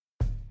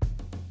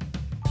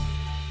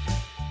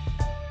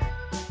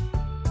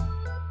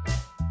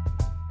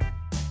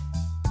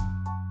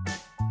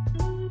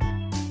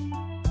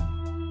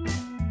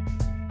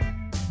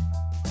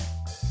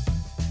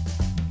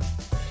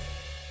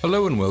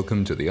Hello and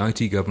welcome to the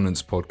IT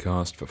Governance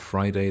Podcast for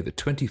Friday, the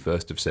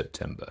 21st of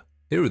September.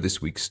 Here are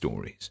this week's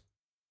stories.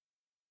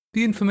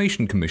 The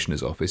Information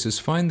Commissioner's Office has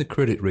fined the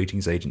credit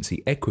ratings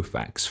agency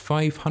Equifax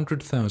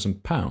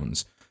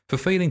 £500,000 for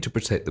failing to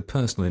protect the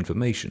personal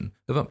information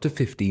of up to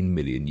 15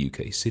 million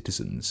UK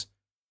citizens.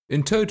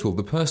 In total,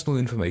 the personal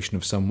information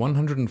of some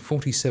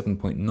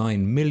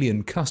 147.9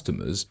 million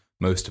customers,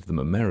 most of them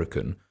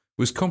American,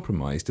 was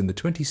compromised in the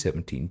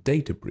 2017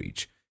 data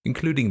breach,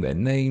 including their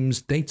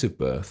names, dates of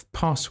birth,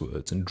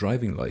 passwords, and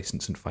driving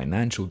license and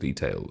financial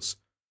details.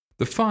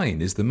 The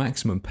fine is the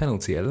maximum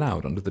penalty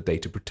allowed under the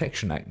Data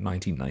Protection Act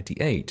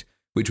 1998,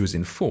 which was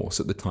in force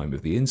at the time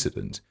of the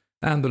incident,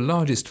 and the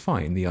largest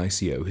fine the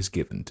ICO has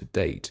given to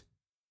date.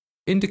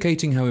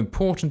 Indicating how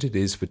important it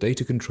is for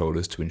data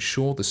controllers to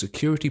ensure the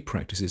security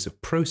practices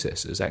of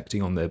processors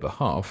acting on their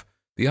behalf,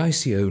 the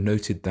ICO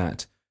noted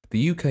that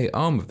the UK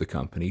arm of the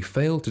company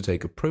failed to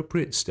take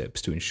appropriate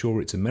steps to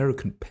ensure its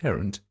American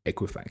parent,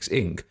 Equifax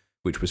Inc.,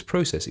 which was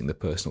processing the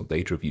personal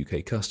data of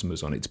UK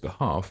customers on its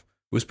behalf,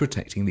 was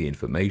protecting the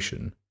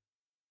information.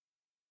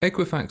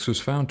 Equifax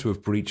was found to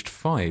have breached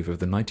 5 of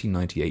the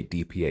 1998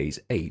 DPA's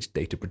 8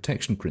 data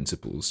protection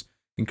principles,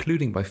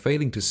 including by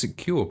failing to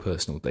secure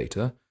personal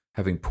data,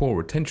 having poor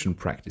retention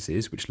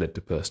practices which led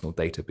to personal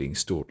data being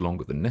stored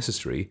longer than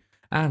necessary,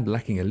 and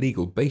lacking a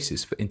legal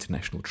basis for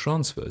international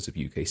transfers of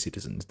UK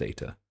citizens'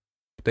 data.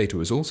 Data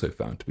was also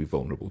found to be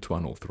vulnerable to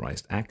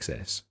unauthorized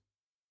access.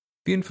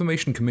 The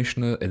Information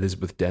Commissioner,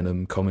 Elizabeth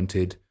Denham,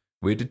 commented,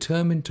 "We're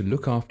determined to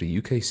look after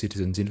UK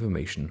citizens'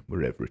 information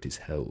wherever it is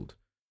held.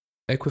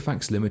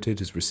 Equifax Limited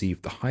has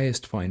received the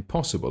highest fine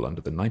possible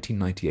under the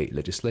 1998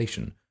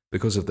 legislation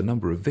because of the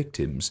number of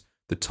victims,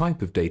 the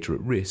type of data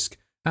at risk,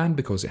 and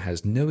because it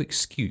has no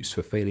excuse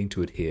for failing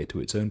to adhere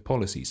to its own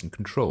policies and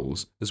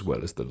controls as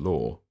well as the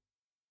law."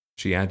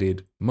 She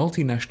added,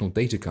 "Multinational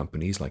data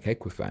companies like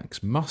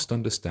Equifax must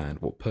understand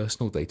what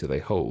personal data they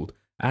hold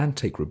and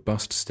take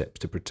robust steps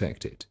to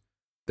protect it.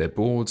 Their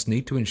boards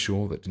need to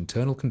ensure that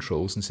internal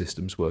controls and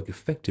systems work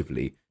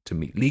effectively to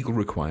meet legal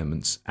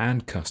requirements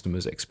and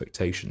customers'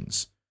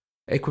 expectations.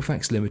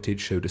 Equifax Limited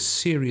showed a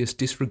serious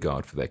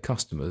disregard for their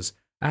customers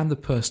and the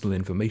personal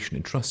information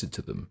entrusted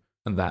to them,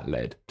 and that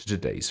led to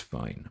today's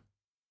fine."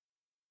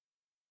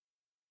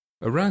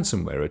 A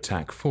ransomware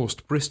attack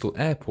forced Bristol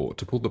Airport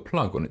to pull the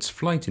plug on its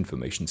flight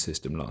information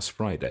system last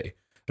Friday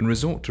and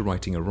resort to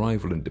writing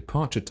arrival and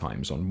departure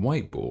times on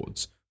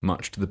whiteboards,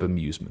 much to the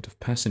bemusement of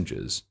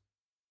passengers.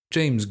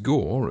 James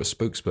Gore, a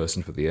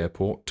spokesperson for the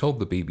airport, told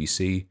the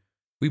BBC,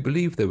 "We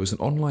believe there was an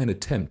online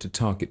attempt to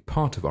target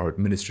part of our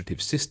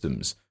administrative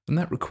systems, and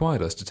that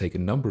required us to take a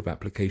number of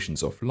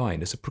applications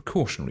offline as a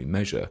precautionary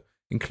measure,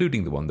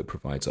 including the one that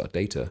provides our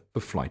data for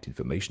flight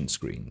information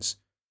screens.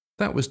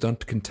 That was done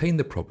to contain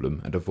the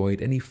problem and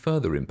avoid any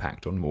further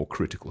impact on more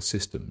critical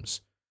systems.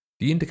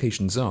 The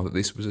indications are that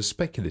this was a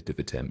speculative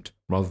attempt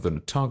rather than a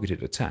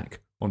targeted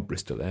attack on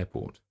Bristol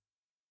Airport."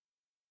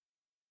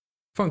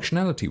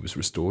 Functionality was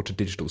restored to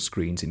digital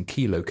screens in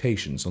key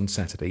locations on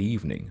Saturday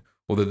evening,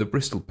 although the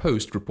Bristol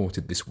Post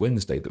reported this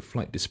Wednesday that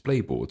flight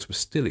display boards were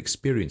still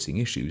experiencing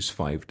issues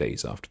 5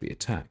 days after the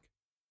attack.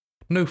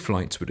 No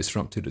flights were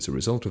disrupted as a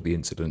result of the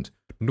incident,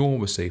 nor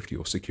were safety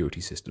or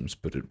security systems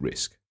put at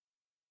risk.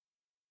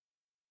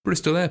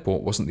 Bristol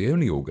Airport wasn't the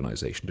only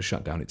organisation to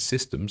shut down its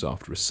systems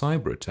after a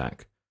cyber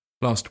attack.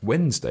 Last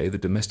Wednesday, the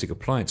domestic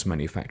appliance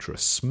manufacturer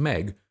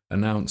Smeg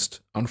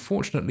announced,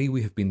 "Unfortunately,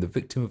 we have been the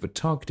victim of a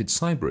targeted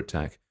cyber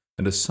attack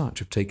and as such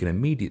have taken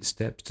immediate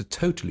steps to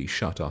totally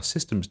shut our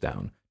systems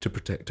down to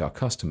protect our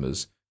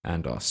customers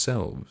and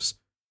ourselves."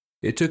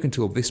 It took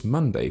until this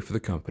Monday for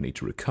the company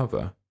to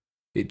recover.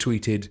 It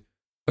tweeted,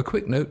 "A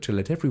quick note to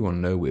let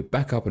everyone know we're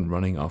back up and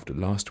running after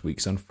last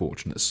week's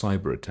unfortunate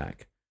cyber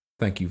attack.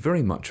 Thank you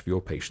very much for your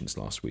patience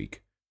last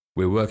week.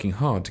 We're working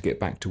hard to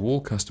get back to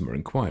all customer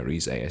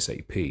inquiries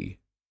ASAP."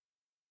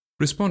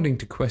 Responding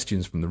to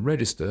questions from the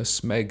Register,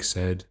 Smeg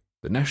said,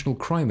 "The National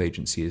Crime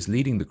Agency is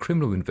leading the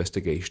criminal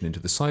investigation into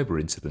the cyber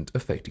incident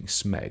affecting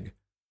Smeg.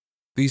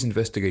 These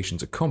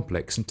investigations are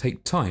complex and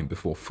take time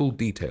before full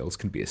details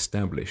can be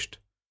established.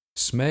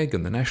 Smeg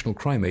and the National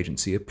Crime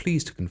Agency are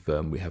pleased to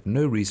confirm we have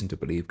no reason to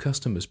believe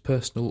customers'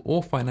 personal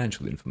or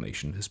financial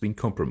information has been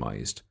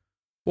compromised.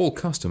 All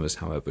customers,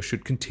 however,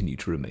 should continue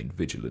to remain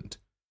vigilant.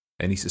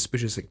 Any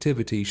suspicious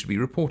activity should be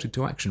reported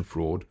to Action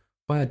Fraud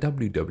via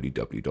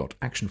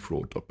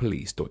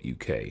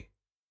www.actionfraud.police.uk.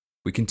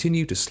 We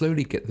continue to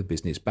slowly get the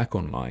business back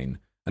online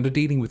and are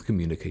dealing with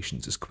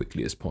communications as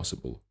quickly as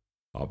possible.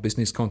 Our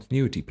business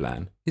continuity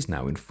plan is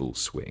now in full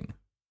swing."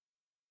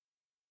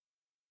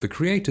 The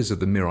creators of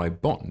the Mirai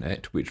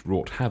botnet, which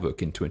wrought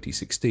havoc in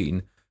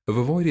 2016, have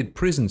avoided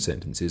prison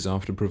sentences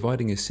after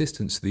providing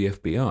assistance to the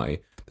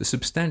FBI that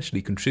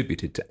substantially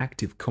contributed to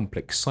active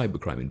complex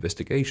cybercrime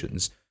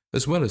investigations,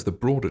 as well as the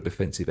broader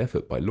defensive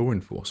effort by law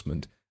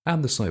enforcement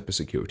and the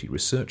cybersecurity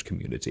research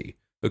community,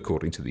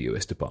 according to the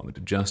US Department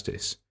of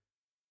Justice.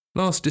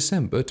 Last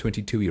December,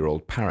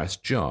 22-year-old Paras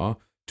Jar,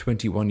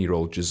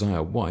 21-year-old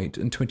Josiah White,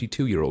 and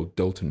 22-year-old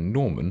Dalton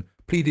Norman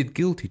pleaded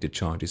guilty to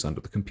charges under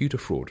the Computer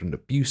Fraud and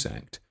Abuse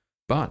Act,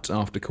 But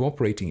after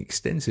cooperating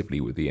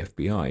extensively with the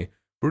FBI,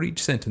 Burich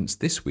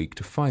sentenced this week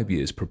to 5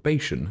 years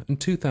probation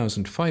and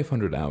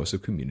 2,500 hours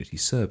of community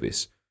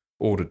service,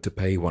 ordered to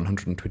pay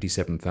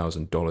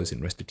 $127,000 in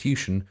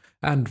restitution,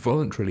 and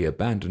voluntarily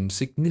abandoned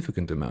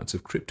significant amounts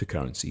of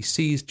cryptocurrency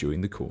seized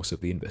during the course of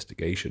the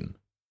investigation.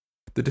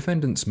 The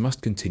defendants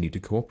must continue to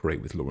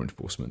cooperate with law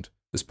enforcement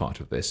as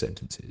part of their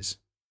sentences.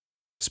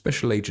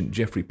 Special Agent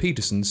Jeffrey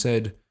Peterson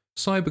said,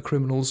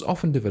 "Cybercriminals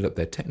often develop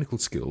their technical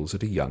skills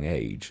at a young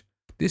age.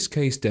 This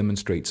case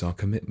demonstrates our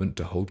commitment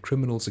to hold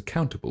criminals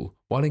accountable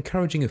while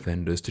encouraging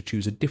offenders to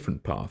choose a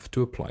different path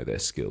to apply their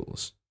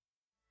skills."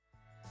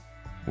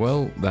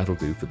 Well, that'll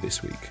do for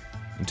this week.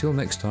 Until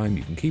next time,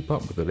 you can keep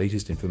up with the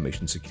latest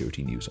information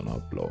security news on our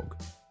blog.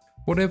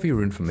 Whatever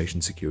your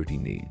information security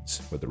needs,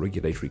 whether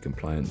regulatory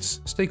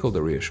compliance,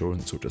 stakeholder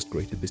reassurance, or just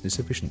greater business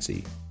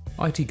efficiency,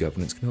 IT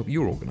Governance can help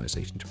your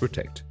organization to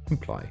protect,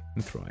 comply,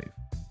 and thrive.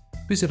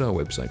 Visit our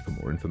website for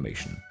more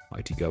information,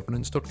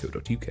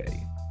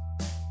 itgovernance.co.uk.